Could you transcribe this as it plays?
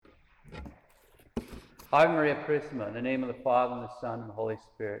Ave Maria Purissima, in the name of the Father, and the Son, and the Holy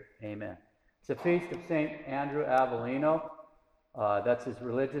Spirit. Amen. It's a feast of St. Andrew Avellino. That's his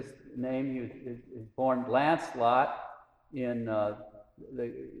religious name. He was born Lancelot in the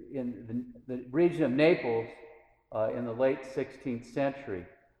region of Naples in the late 16th century.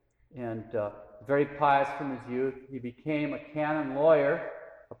 And very pious from his youth. He became a canon lawyer,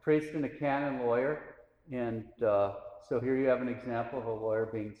 a priest and a canon lawyer. And so here you have an example of a lawyer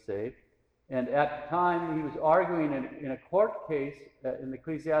being saved. And at the time, he was arguing in a court case, in the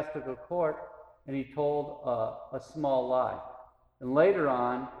ecclesiastical court, and he told a small lie. And later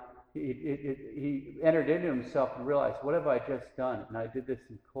on, he entered into himself and realized, what have I just done? And I did this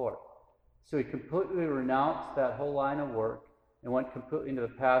in court. So he completely renounced that whole line of work and went completely into the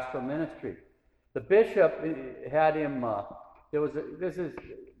pastoral ministry. The bishop had him, this is,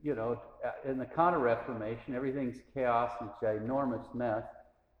 in the Counter-Reformation, everything's chaos and it's an enormous mess.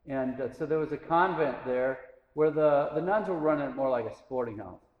 And so there was a convent there where the nuns were running it more like a sporting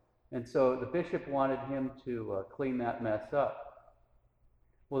house. And so the bishop wanted him to clean that mess up.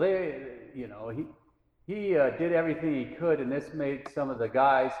 Well, he did everything he could, and this made some of the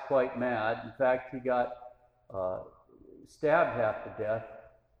guys quite mad. In fact, he got stabbed half to death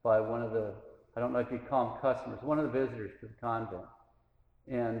by one of the, I don't know if you call them customers, one of the visitors to the convent.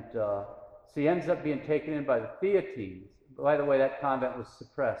 And so he ends up being taken in by the Theatines. By the way, that convent was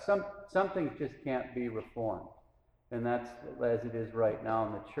suppressed. Some things just can't be reformed. And that's as it is right now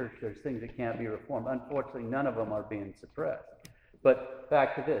in the church. There's things that can't be reformed. Unfortunately, none of them are being suppressed. But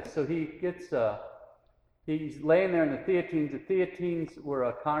back to this. So he gets, he's laying there in the Theatines. The Theatines were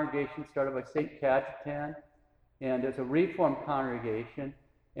a congregation started by St. Cajetan. And it's a Reformed congregation.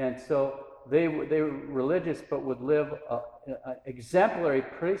 And so they were religious, but would live an exemplary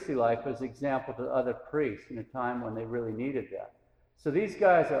priestly life as example to other priests in a time when they really needed that. So these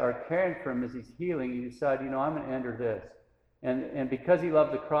guys are caring for him as he's healing. He decided, I'm going to enter this. And because he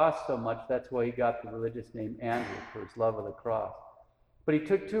loved the cross so much, that's why he got the religious name Andrew, for his love of the cross. But he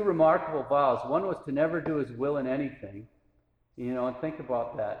took two remarkable vows. One was to never do his will in anything. And think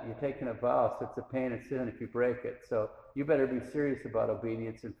about that. You're taking a vow, so it's a pain and sin if you break it. So you better be serious about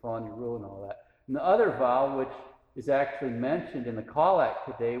obedience and following your rule and all that. And the other vow, which is actually mentioned in the Call Act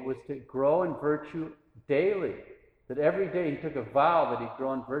today, was to grow in virtue daily. That every day he took a vow that he'd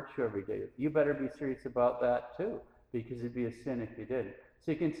grow in virtue every day. You better be serious about that too, because it'd be a sin if you didn't.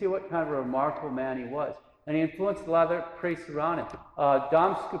 So you can see what kind of a remarkable man he was. And he influenced a lot of other priests around him.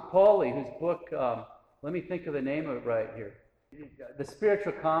 Dom Scupoli, whose book, let me think of the name of it right here. The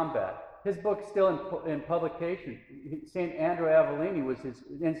Spiritual Combat. His book's still in publication. St. Andrew Avellini was his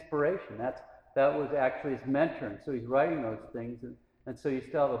inspiration. That was actually his mentor. And so he's writing those things. And so you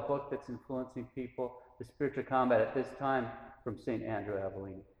still have a book that's influencing people, The Spiritual Combat, at this time from St. Andrew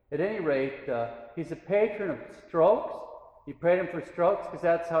Avellini. At any rate, he's a patron of strokes. He prayed him for strokes because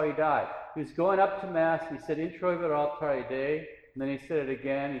that's how he died. He was going up to Mass. He said, Introitor altare Dei. And then he said it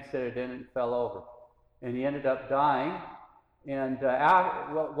again. He said it in and fell over. And he ended up dying. And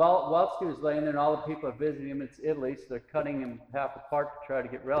whilst he was laying there and all the people are visiting him, it's Italy, so they're cutting him half apart to try to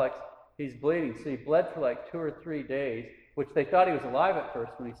get relics, he's bleeding. So he bled for like 2 or 3 days, which they thought he was alive at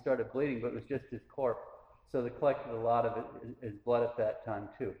first when he started bleeding, but it was just his corpse. So they collected a lot of his blood at that time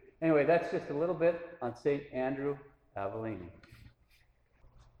too. Anyway, that's just a little bit on St. Andrew Avellini.